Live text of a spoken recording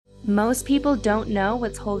Most people don't know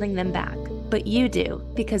what's holding them back, but you do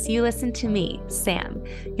because you listen to me, Sam,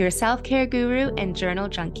 your self-care guru and journal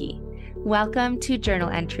junkie. Welcome to Journal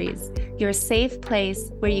Entries, your safe place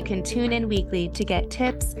where you can tune in weekly to get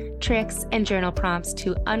tips, tricks, and journal prompts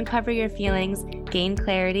to uncover your feelings, gain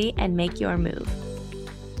clarity, and make your move.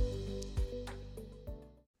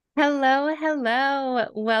 Hello, hello.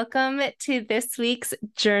 Welcome to this week's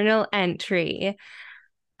journal entry.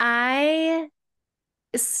 I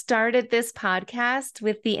started this podcast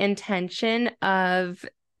with the intention of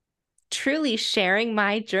truly sharing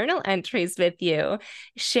my journal entries with you,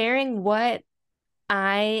 sharing what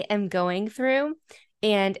I am going through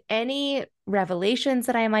and any revelations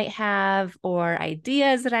that I might have or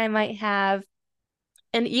ideas that I might have,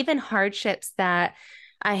 and even hardships that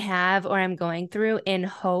I have or I'm going through, in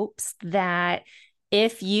hopes that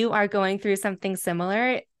if you are going through something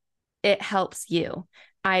similar, it helps you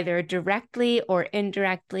either directly or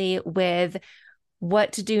indirectly with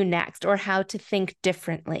what to do next or how to think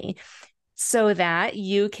differently so that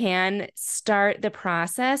you can start the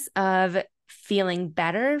process of feeling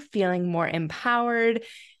better, feeling more empowered,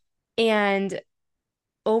 and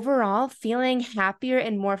overall feeling happier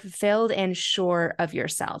and more fulfilled and sure of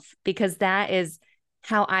yourself, because that is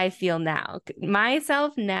how I feel now.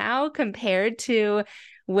 Myself now compared to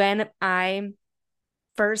when I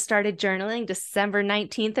first started journaling, December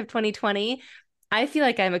 19th of 2020, I feel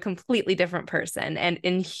like I'm a completely different person, and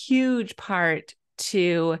in huge part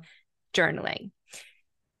to journaling.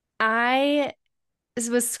 I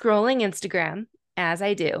was scrolling Instagram, as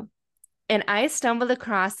I do, and I stumbled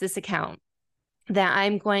across this account that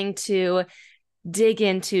I'm going to dig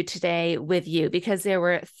into today with you, because there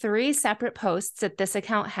were 3 separate posts that this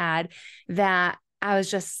account had that I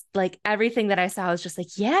was just like, everything that I saw was just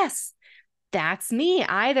like, yes, that's me.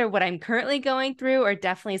 Either what I'm currently going through, or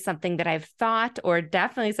definitely something that I've thought, or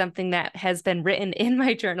definitely something that has been written in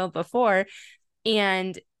my journal before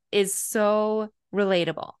and is so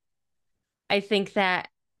relatable. I think that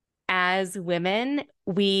as women,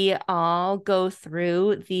 we all go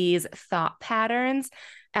through these thought patterns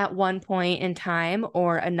at one point in time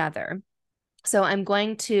or another. So I'm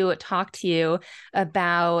going to talk to you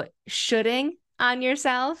about shoulding on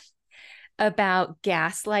yourself, about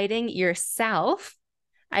gaslighting yourself.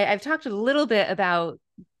 I've talked a little bit about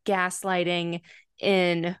gaslighting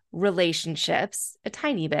in relationships, a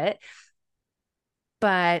tiny bit,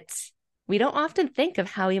 but we don't often think of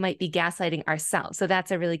how we might be gaslighting ourselves. So that's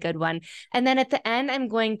a really good one. And then at the end, I'm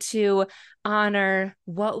going to honor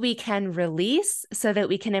what we can release so that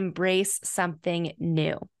we can embrace something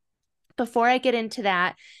new. Before I get into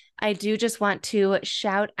that, I do just want to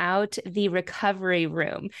shout out the recovery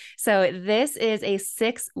room. So this is a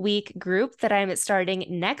 6-week group that I'm starting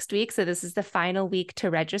next week. So this is the final week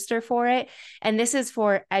to register for it. And this is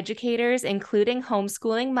for educators, including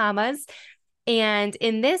homeschooling mamas. And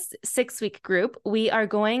in this 6-week group, we are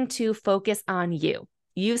going to focus on you.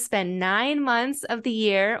 You spend 9 months of the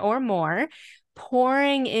year or more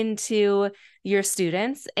pouring into your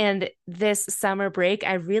students. And this summer break,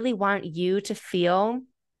 I really want you to feel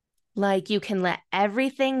like you can let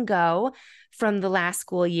everything go from the last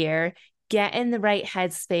school year, get in the right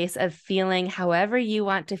headspace of feeling however you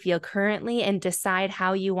want to feel currently, and decide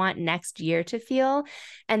how you want next year to feel,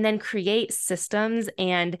 and then create systems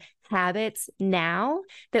and habits now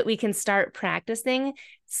that we can start practicing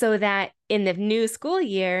so that in the new school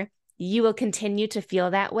year, you will continue to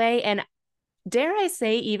feel that way. And dare I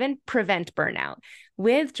say, even prevent burnout.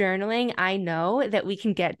 With journaling, I know that we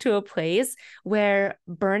can get to a place where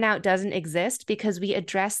burnout doesn't exist because we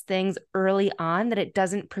address things early on, that it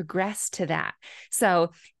doesn't progress to that.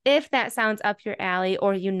 So if that sounds up your alley,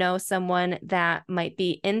 or you know someone that might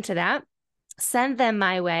be into that, send them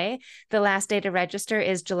my way. The last day to register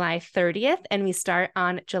is July 30th, and we start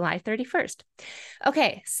on July 31st.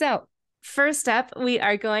 Okay, so first up, we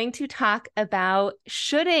are going to talk about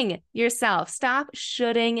shoulding yourself. Stop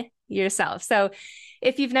shoulding yourself. So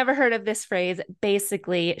if you've never heard of this phrase,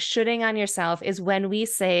 basically shoulding on yourself is when we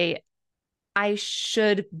say, I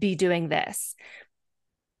should be doing this.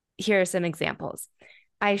 Here are some examples.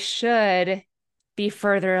 I should be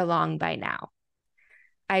further along by now.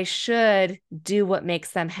 I should do what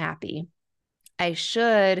makes them happy. I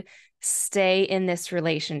should stay in this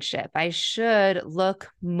relationship. I should look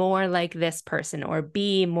more like this person or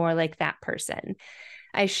be more like that person.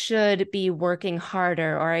 I should be working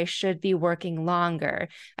harder, or I should be working longer.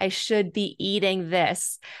 I should be eating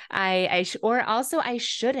this. Or also I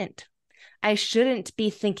shouldn't. I shouldn't be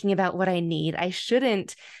thinking about what I need. I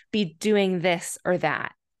shouldn't be doing this or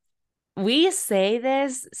that. We say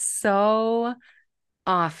this so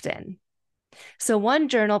often. So one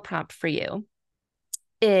journal prompt for you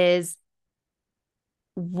is,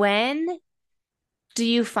 when do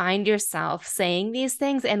you find yourself saying these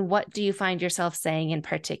things, and what do you find yourself saying in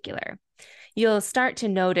particular? You'll start to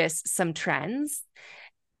notice some trends.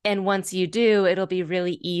 And once you do, it'll be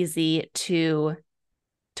really easy to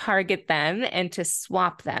target them and to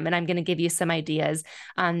swap them. And I'm going to give you some ideas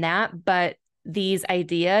on that. But these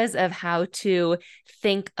ideas of how to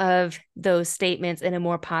think of those statements in a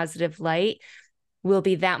more positive light will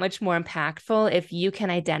be that much more impactful if you can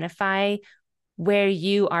identify where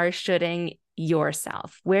you are shoulding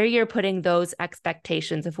yourself, where you're putting those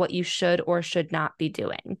expectations of what you should or should not be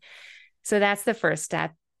doing. So that's the first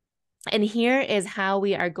step. And here is how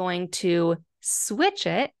we are going to switch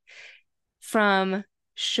it from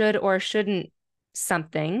should or shouldn't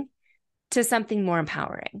something to something more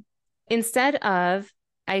empowering. Instead of,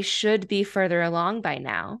 I should be further along by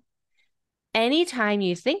now, anytime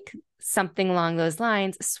you think something along those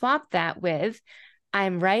lines, swap that with,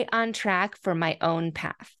 I'm right on track for my own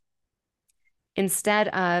path. Instead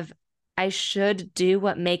of, I should do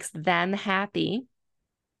what makes them happy,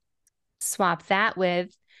 swap that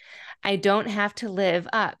with, I don't have to live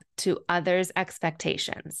up to others'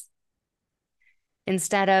 expectations.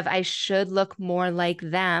 Instead of, I should look more like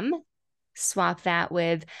them, swap that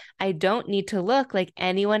with, I don't need to look like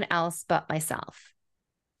anyone else but myself.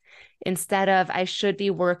 Instead of, I should be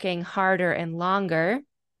working harder and longer,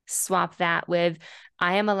 swap that with,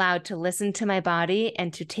 I am allowed to listen to my body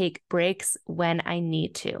and to take breaks when I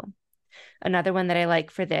need to. Another one that I like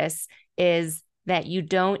for this is that you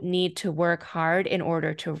don't need to work hard in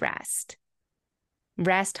order to rest.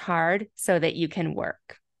 Rest hard so that you can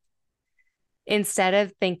work. Instead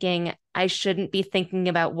of thinking, I shouldn't be thinking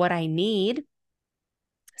about what I need,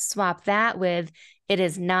 swap that with, it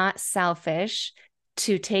is not selfish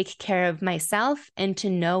to take care of myself and to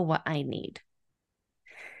know what I need.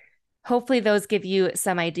 Hopefully those give you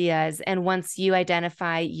some ideas. And once you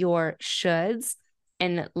identify your shoulds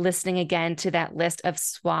and listening again to that list of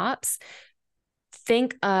swaps,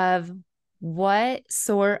 think of what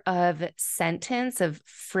sort of sentence, of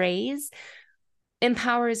phrase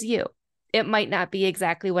empowers you. It might not be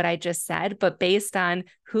exactly what I just said, but based on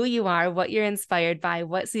who you are, what you're inspired by,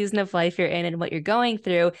 what season of life you're in, and what you're going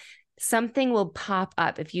through, something will pop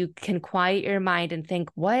up. If you can quiet your mind and think,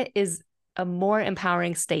 what is a more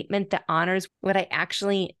empowering statement that honors what I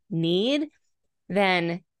actually need,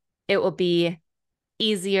 then it will be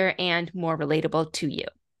easier and more relatable to you.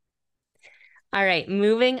 All right,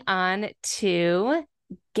 moving on to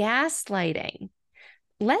gaslighting.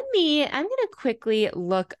 I'm going to quickly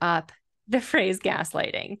look up the phrase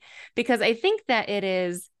gaslighting, because I think that it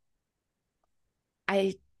is,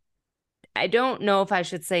 I don't know if I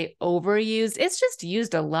should say overused. It's just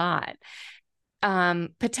used a lot.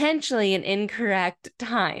 Potentially in incorrect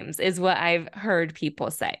times is what I've heard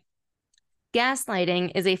people say.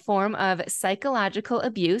 Gaslighting is a form of psychological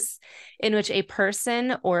abuse in which a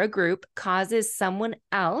person or a group causes someone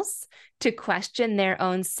else to question their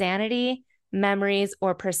own sanity, memories,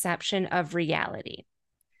 or perception of reality.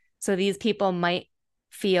 So these people might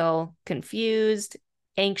feel confused,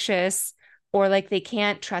 anxious, or like they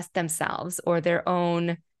can't trust themselves or their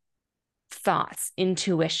own thoughts,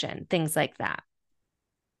 intuition, things like that.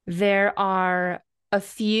 There are a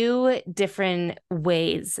few different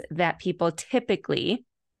ways that people typically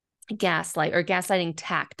gaslight, or gaslighting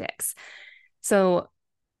tactics. So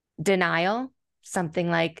denial,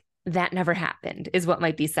 something like, that never happened, is what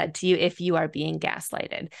might be said to you if you are being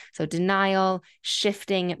gaslighted. So denial,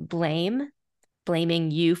 shifting blame,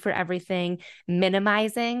 blaming you for everything,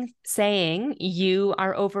 minimizing, saying you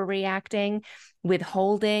are overreacting,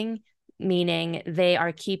 withholding, meaning they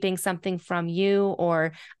are keeping something from you,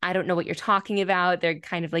 or I don't know what you're talking about. They're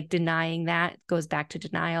kind of like denying that. Goes back to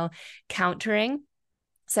denial. Countering.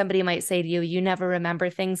 Somebody might say to you, you never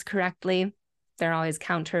remember things correctly. They're always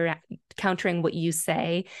countering what you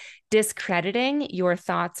say. Discrediting your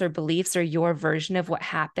thoughts or beliefs or your version of what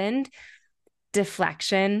happened.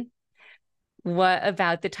 Deflection. What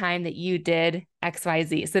about the time that you did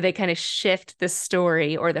XYZ? So they kind of shift the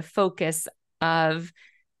story or the focus of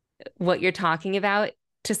what you're talking about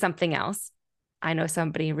to something else. I know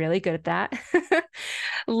somebody really good at that.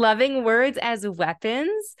 Loving words as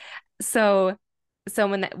weapons. So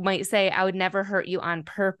someone that might say, I would never hurt you on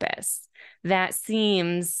purpose. That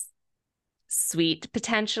seems sweet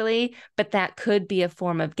potentially, but that could be a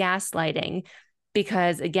form of gaslighting,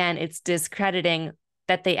 because again, it's discrediting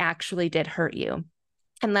that they actually did hurt you.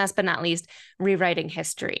 And last but not least, rewriting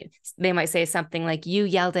history. They might say something like, you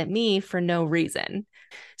yelled at me for no reason.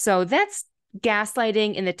 So that's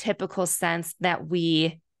gaslighting in the typical sense that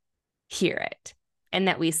we hear it and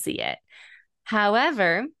that we see it.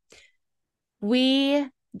 However, we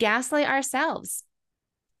gaslight ourselves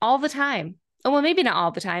all the time. Oh, well, maybe not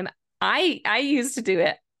all the time. I used to do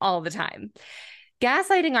it all the time.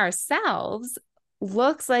 Gaslighting ourselves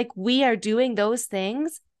looks like we are doing those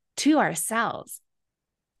things to ourselves.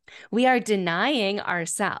 We are denying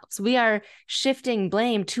ourselves. We are shifting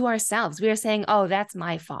blame to ourselves. We are saying, oh, that's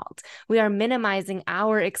my fault. We are minimizing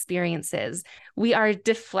our experiences. We are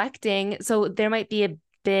deflecting. So there might be a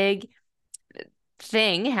big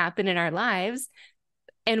thing happen in our lives,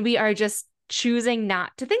 and we are just choosing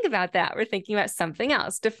not to think about that. We're thinking about something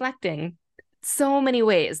else, deflecting. So many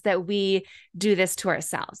ways that we do this to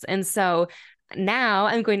ourselves. And so now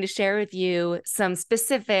I'm going to share with you some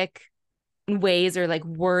specific ways or like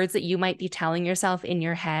words that you might be telling yourself in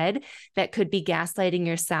your head that could be gaslighting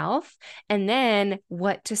yourself, and then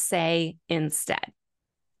what to say instead.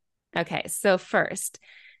 Okay, so first,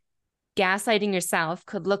 gaslighting yourself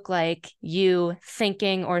could look like you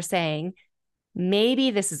thinking or saying,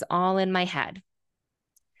 maybe this is all in my head.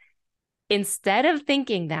 Instead of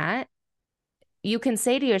thinking that, you can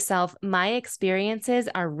say to yourself, my experiences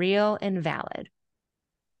are real and valid.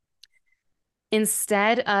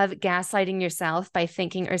 Instead of gaslighting yourself by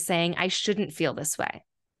thinking or saying, I shouldn't feel this way,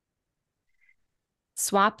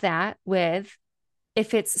 swap that with,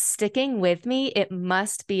 if it's sticking with me, it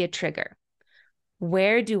must be a trigger.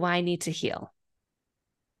 Where do I need to heal?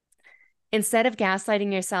 Instead of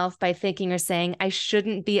gaslighting yourself by thinking or saying, I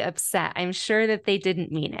shouldn't be upset. I'm sure that they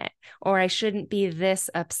didn't mean it, or I shouldn't be this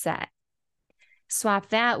upset. Swap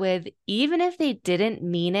that with, even if they didn't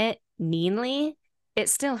mean it meanly, it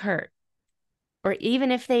still hurt. Or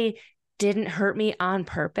even if they didn't hurt me on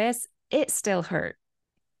purpose, it still hurt.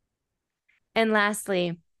 And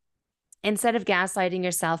lastly, instead of gaslighting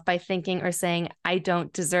yourself by thinking or saying, I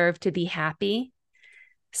don't deserve to be happy,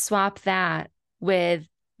 swap that with,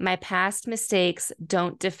 my past mistakes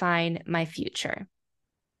don't define my future.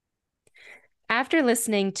 After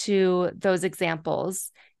listening to those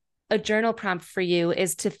examples, a journal prompt for you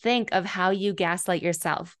is to think of how you gaslight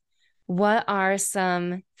yourself. What are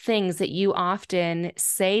some things that you often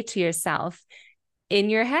say to yourself in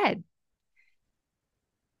your head?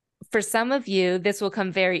 For some of you, this will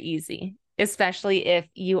come very easy, especially if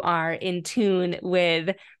you are in tune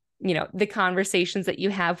with, the conversations that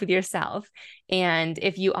you have with yourself. And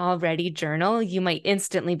if you already journal, you might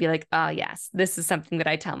instantly be like, oh, yes, this is something that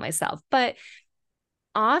I tell myself. But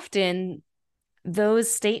often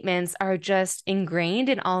those statements are just ingrained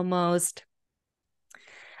in almost,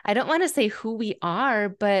 I don't want to say who we are,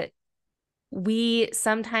 but we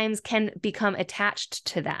sometimes can become attached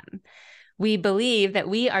to them. We believe that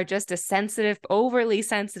we are just a sensitive, overly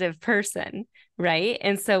sensitive person, right?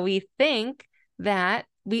 And so we think that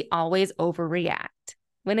we always overreact,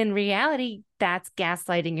 when in reality, that's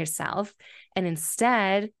gaslighting yourself. And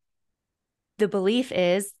instead, the belief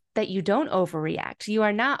is that you don't overreact. You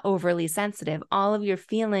are not overly sensitive. All of your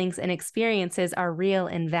feelings and experiences are real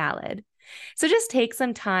and valid. So just take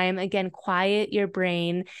some time, again, quiet your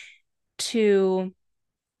brain to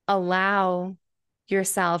allow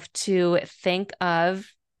yourself to think of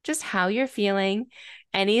just how you're feeling,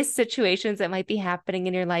 any situations that might be happening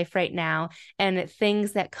in your life right now, and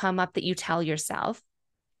things that come up that you tell yourself.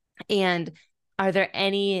 And are there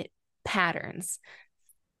any patterns?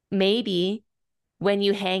 Maybe when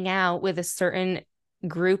you hang out with a certain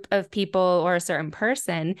group of people or a certain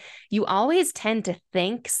person, you always tend to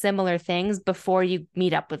think similar things before you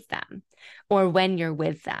meet up with them, or when you're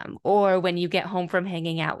with them, or when you get home from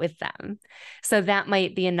hanging out with them. So that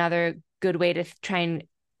might be another good way to try and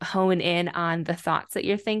hone in on the thoughts that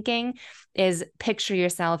you're thinking, is picture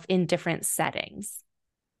yourself in different settings.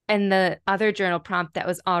 And the other journal prompt that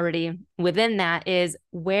was already within that is,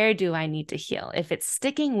 where do I need to heal? If it's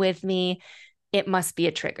sticking with me, it must be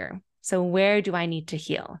a trigger. So where do I need to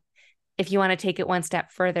heal? If you want to take it one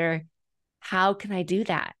step further, how can I do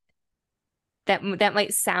that? That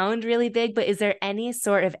might sound really big, but is there any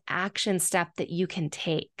sort of action step that you can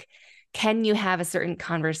take? Can you have a certain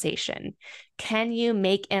conversation? Can you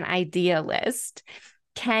make an idea list?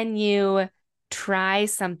 Can you try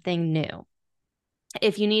something new?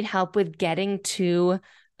 If you need help with getting to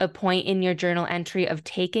a point in your journal entry of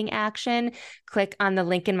taking action, click on the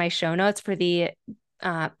link in my show notes for the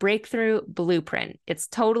breakthrough blueprint. It's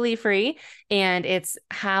totally free, and it's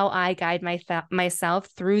how I guide myself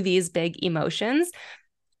through these big emotions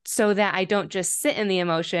so that I don't just sit in the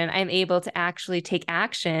emotion. I'm able to actually take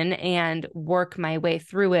action and work my way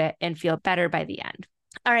through it and feel better by the end.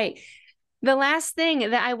 All right. The last thing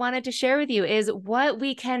that I wanted to share with you is what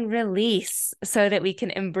we can release so that we can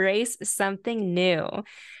embrace something new.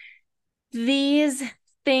 These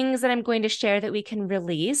things that I'm going to share that we can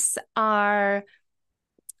release are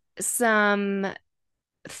some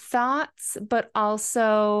thoughts, but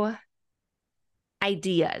also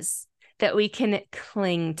ideas that we can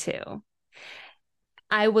cling to.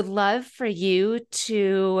 I would love for you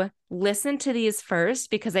to listen to these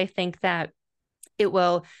first because I think that it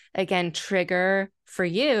will, again, trigger for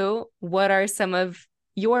you what are some of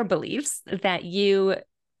your beliefs that you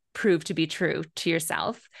prove to be true to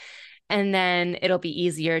yourself. And then it'll be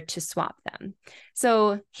easier to swap them.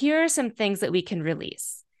 So here are some things that we can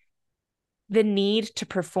release: the need to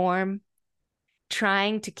perform,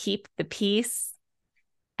 trying to keep the peace,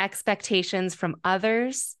 expectations from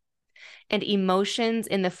others, and emotions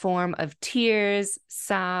in the form of tears,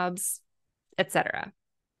 sobs, etc.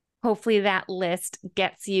 Hopefully that list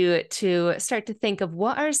gets you to start to think of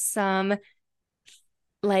what are some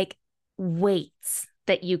like weights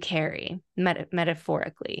that you carry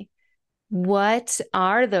metaphorically. What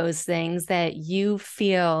are those things that you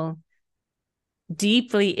feel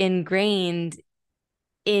deeply ingrained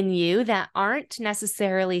in you that aren't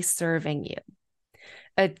necessarily serving you?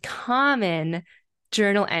 A common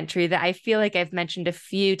journal entry that I feel like I've mentioned a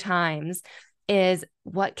few times is,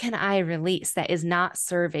 what can I release that is not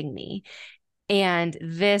serving me? And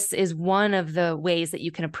this is one of the ways that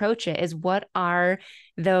you can approach it, is what are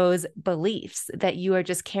those beliefs that you are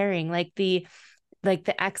just carrying, like the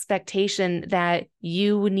expectation that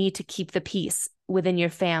you need to keep the peace within your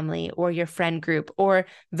family or your friend group or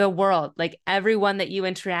the world, like everyone that you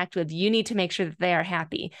interact with, you need to make sure that they are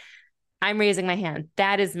happy. I'm raising my hand.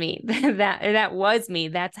 That is me. that was me.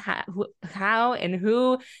 That's how and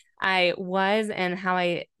who I was and how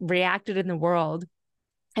I reacted in the world,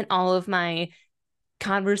 and all of my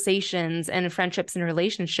conversations and friendships and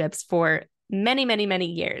relationships for many, many, many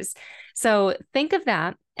years. So think of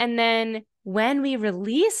that. And then when we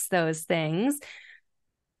release those things,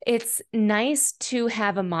 it's nice to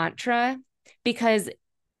have a mantra, because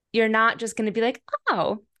you're not just going to be like,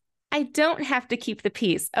 oh, I don't have to keep the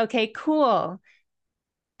peace. Okay, cool.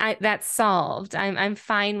 That's solved. I'm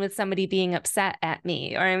fine with somebody being upset at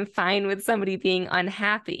me, or I'm fine with somebody being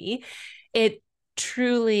unhappy. It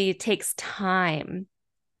truly takes time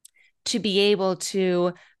to be able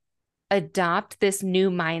to adopt this new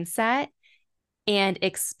mindset and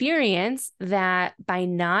experience that by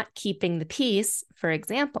not keeping the peace, for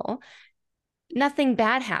example, nothing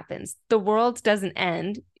bad happens. The world doesn't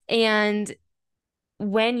end. And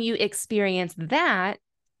when you experience that,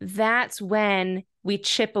 that's when we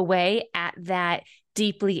chip away at that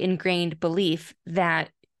deeply ingrained belief that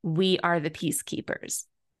we are the peacekeepers.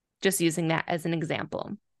 Just using that as an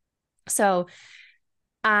example. So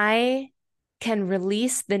I can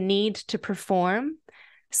release the need to perform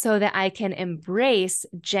so that I can embrace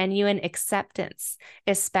genuine acceptance,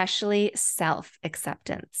 especially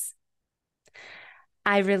self-acceptance.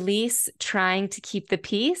 I release trying to keep the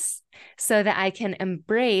peace so that I can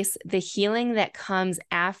embrace the healing that comes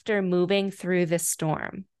after moving through the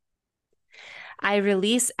storm. I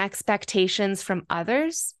release expectations from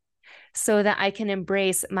others so that I can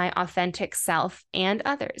embrace my authentic self and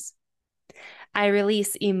others. I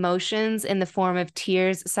release emotions in the form of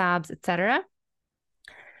tears, sobs, etc.,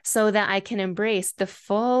 so that I can embrace the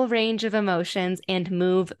full range of emotions and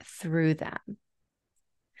move through them.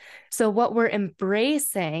 So what we're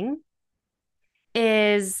embracing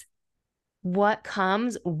is what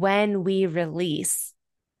comes when we release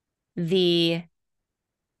the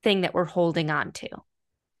thing that we're holding on to.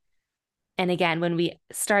 And again, when we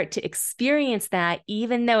start to experience that,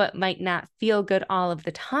 even though it might not feel good all of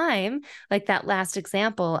the time, like that last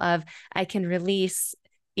example of I can release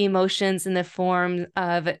emotions in the form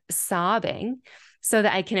of sobbing so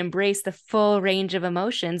that I can embrace the full range of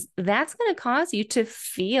emotions, that's going to cause you to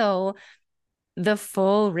feel the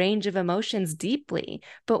full range of emotions deeply.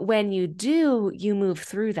 But when you do, you move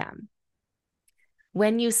through them.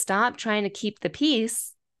 When you stop trying to keep the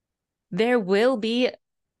peace, there will be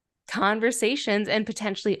conversations and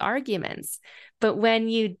potentially arguments. But when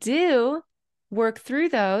you do work through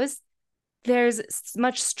those, there's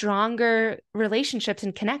much stronger relationships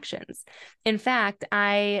and connections. In fact,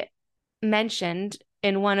 I mentioned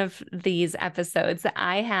in one of these episodes that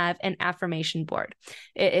I have an affirmation board.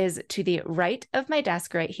 It is to the right of my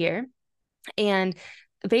desk right here. And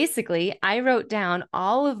basically, I wrote down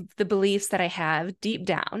all of the beliefs that I have deep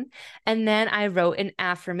down, and then I wrote an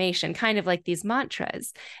affirmation, kind of like these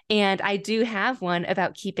mantras. And I do have one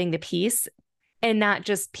about keeping the peace, and not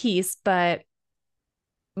just peace, but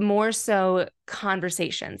more so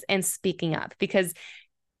conversations and speaking up. Because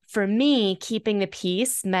for me, keeping the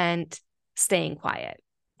peace meant staying quiet,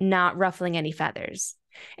 not ruffling any feathers.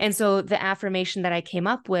 And so the affirmation that I came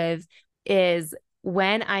up with is,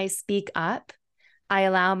 when I speak up, I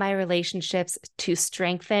allow my relationships to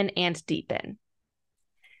strengthen and deepen.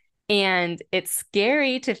 And it's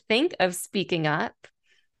scary to think of speaking up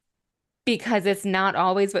because it's not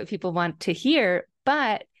always what people want to hear.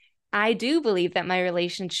 But I do believe that my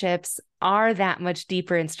relationships are that much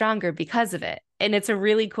deeper and stronger because of it. And it's a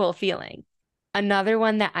really cool feeling. Another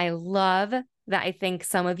one that I love that I think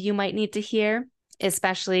some of you might need to hear,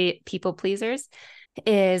 especially people pleasers,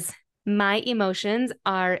 is my emotions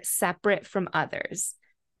are separate from others.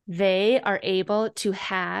 They are able to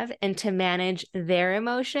have and to manage their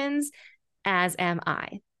emotions, as am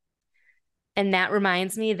I. And that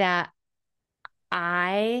reminds me that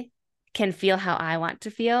I can feel how I want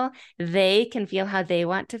to feel. They can feel how they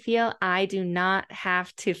want to feel. I do not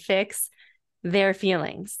have to fix their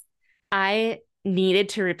feelings. I needed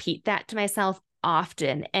to repeat that to myself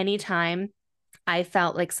often. Anytime I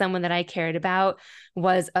felt like someone that I cared about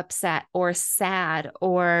was upset or sad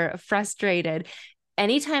or frustrated,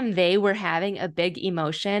 anytime they were having a big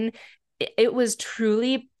emotion, it was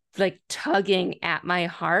truly like tugging at my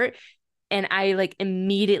heart. And I like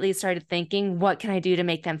immediately started thinking, what can I do to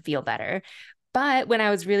make them feel better? But when I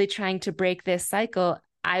was really trying to break this cycle,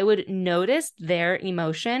 I would notice their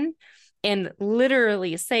emotion and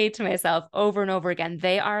literally say to myself over and over again,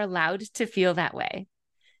 they are allowed to feel that way.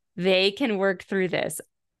 They can work through this.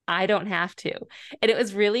 I don't have to. And it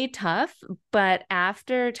was really tough, but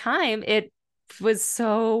after time, it was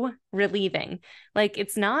so relieving. Like,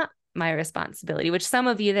 it's not my responsibility, which some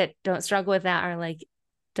of you that don't struggle with that are like,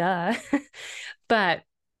 duh. But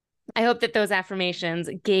I hope that those affirmations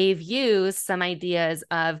gave you some ideas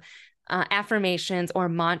of affirmations or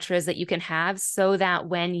mantras that you can have, so that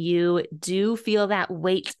when you do feel that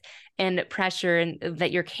weight and pressure and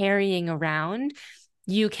that you're carrying around,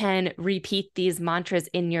 you can repeat these mantras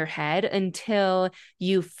in your head until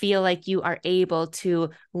you feel like you are able to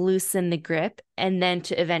loosen the grip and then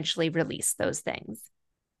to eventually release those things.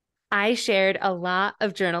 I shared a lot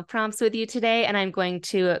of journal prompts with you today, and I'm going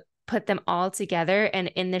to put them all together and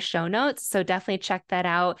in the show notes. So definitely check that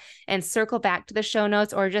out and circle back to the show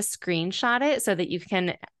notes or just screenshot it so that you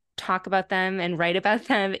can talk about them and write about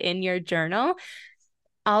them in your journal.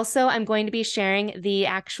 Also, I'm going to be sharing the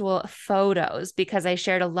actual photos because I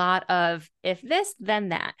shared a lot of if this, then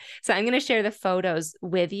that. So I'm going to share the photos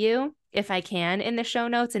with you if I can in the show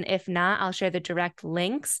notes. And if not, I'll share the direct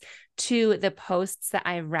links to the posts that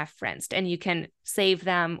I referenced, and you can save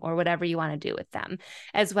them or whatever you want to do with them,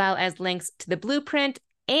 as well as links to the blueprint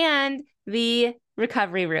and the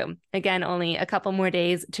recovery room. Again, only a couple more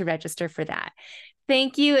days to register for that.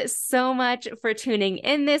 Thank you so much for tuning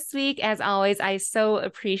in this week. As always, I so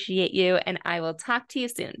appreciate you, and I will talk to you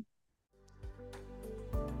soon.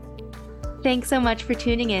 Thanks so much for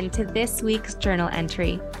tuning in to this week's journal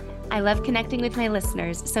entry. I love connecting with my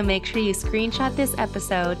listeners, so make sure you screenshot this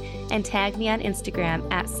episode and tag me on Instagram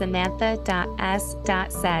at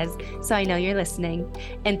samantha.s.says so I know you're listening.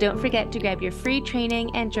 And don't forget to grab your free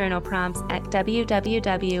training and journal prompts at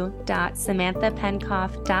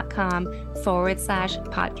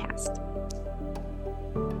www.samanthapenkoff.com/podcast.